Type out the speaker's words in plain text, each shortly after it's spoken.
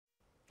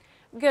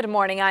Good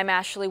morning. I'm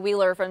Ashley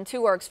Wheeler from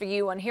 2 Works for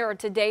You, and here are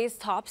today's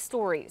top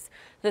stories.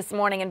 This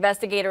morning,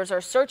 investigators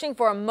are searching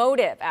for a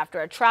motive after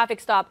a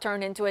traffic stop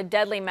turned into a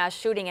deadly mass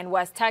shooting in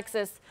West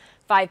Texas.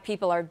 5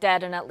 people are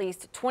dead and at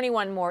least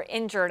 21 more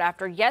injured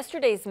after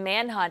yesterday's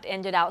manhunt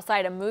ended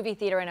outside a movie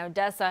theater in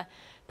Odessa.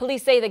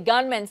 Police say the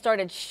gunman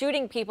started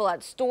shooting people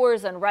at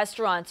stores and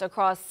restaurants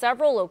across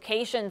several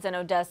locations in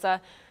Odessa.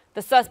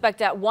 The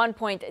suspect at one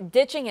point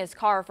ditching his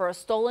car for a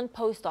stolen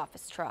post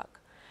office truck.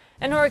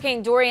 And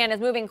Hurricane Dorian is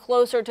moving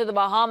closer to the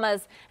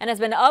Bahamas and has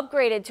been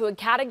upgraded to a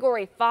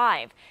Category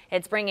 5.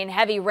 It's bringing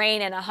heavy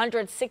rain and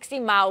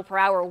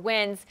 160-mile-per-hour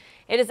winds.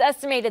 It is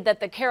estimated that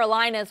the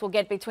Carolinas will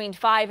get between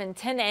 5 and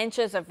 10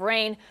 inches of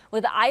rain,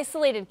 with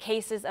isolated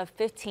cases of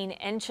 15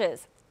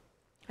 inches.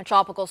 A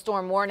tropical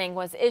storm warning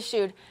was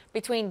issued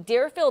between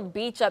Deerfield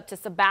Beach up to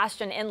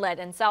Sebastian Inlet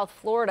in South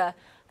Florida.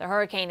 The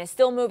hurricane is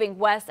still moving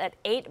west at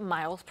 8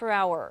 miles per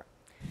hour.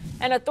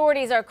 And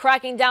authorities are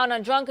cracking down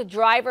on drunk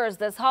drivers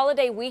this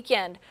holiday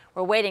weekend.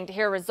 We're waiting to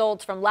hear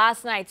results from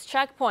last night's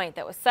checkpoint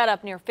that was set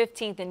up near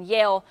 15th and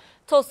Yale.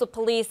 Tulsa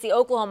Police, the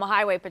Oklahoma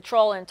Highway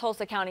Patrol, and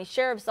Tulsa County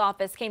Sheriff's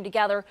Office came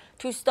together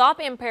to stop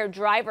impaired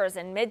drivers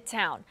in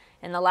Midtown.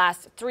 In the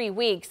last 3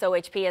 weeks,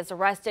 OHP has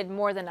arrested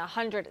more than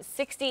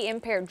 160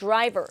 impaired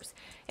drivers.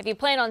 If you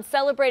plan on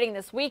celebrating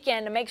this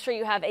weekend, make sure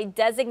you have a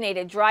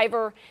designated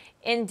driver.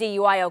 In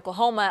DUI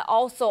Oklahoma,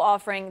 also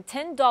offering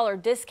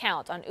 $10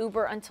 discount on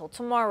Uber until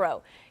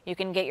tomorrow. You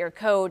can get your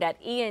code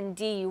at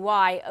enduyok.com.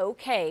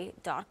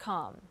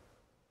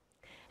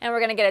 And we're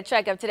going to get a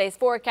check of today's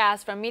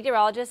forecast from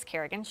meteorologist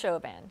Kerrigan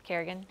Chauvin.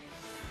 Kerrigan.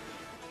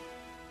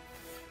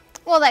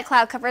 Well, that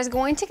cloud cover is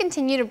going to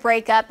continue to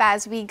break up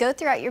as we go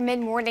throughout your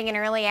mid-morning and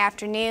early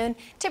afternoon.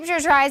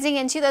 Temperatures rising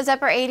into those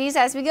upper 80s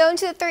as we go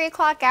into the 3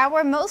 o'clock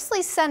hour.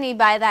 Mostly sunny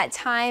by that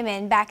time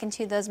and back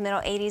into those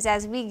middle 80s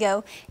as we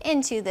go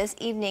into this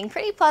evening.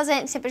 Pretty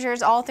pleasant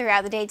temperatures all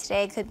throughout the day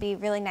today. Could be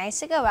really nice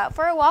to go out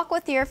for a walk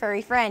with your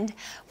furry friend.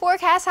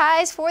 Forecast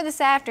highs for this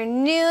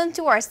afternoon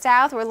to our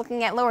south. We're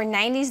looking at lower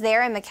 90s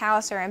there in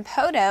McAllister and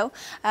Poto.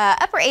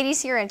 Upper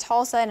 80s here in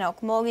Tulsa and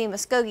Okmulgee,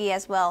 Muskogee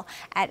as well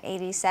at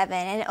 87.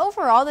 And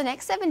overall, the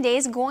next 7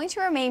 days going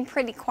to remain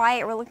pretty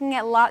quiet. We're looking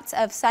at lots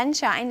of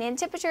sunshine and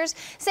temperatures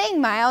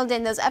staying mild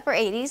in those upper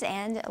 80s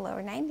and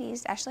lower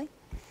 90s. Ashley?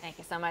 Thank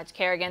you so much,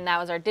 Kerrigan. That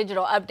was our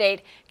digital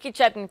update. Keep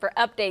checking for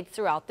updates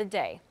throughout the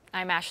day.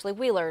 I'm Ashley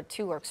Wheeler,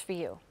 2 Works for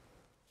You.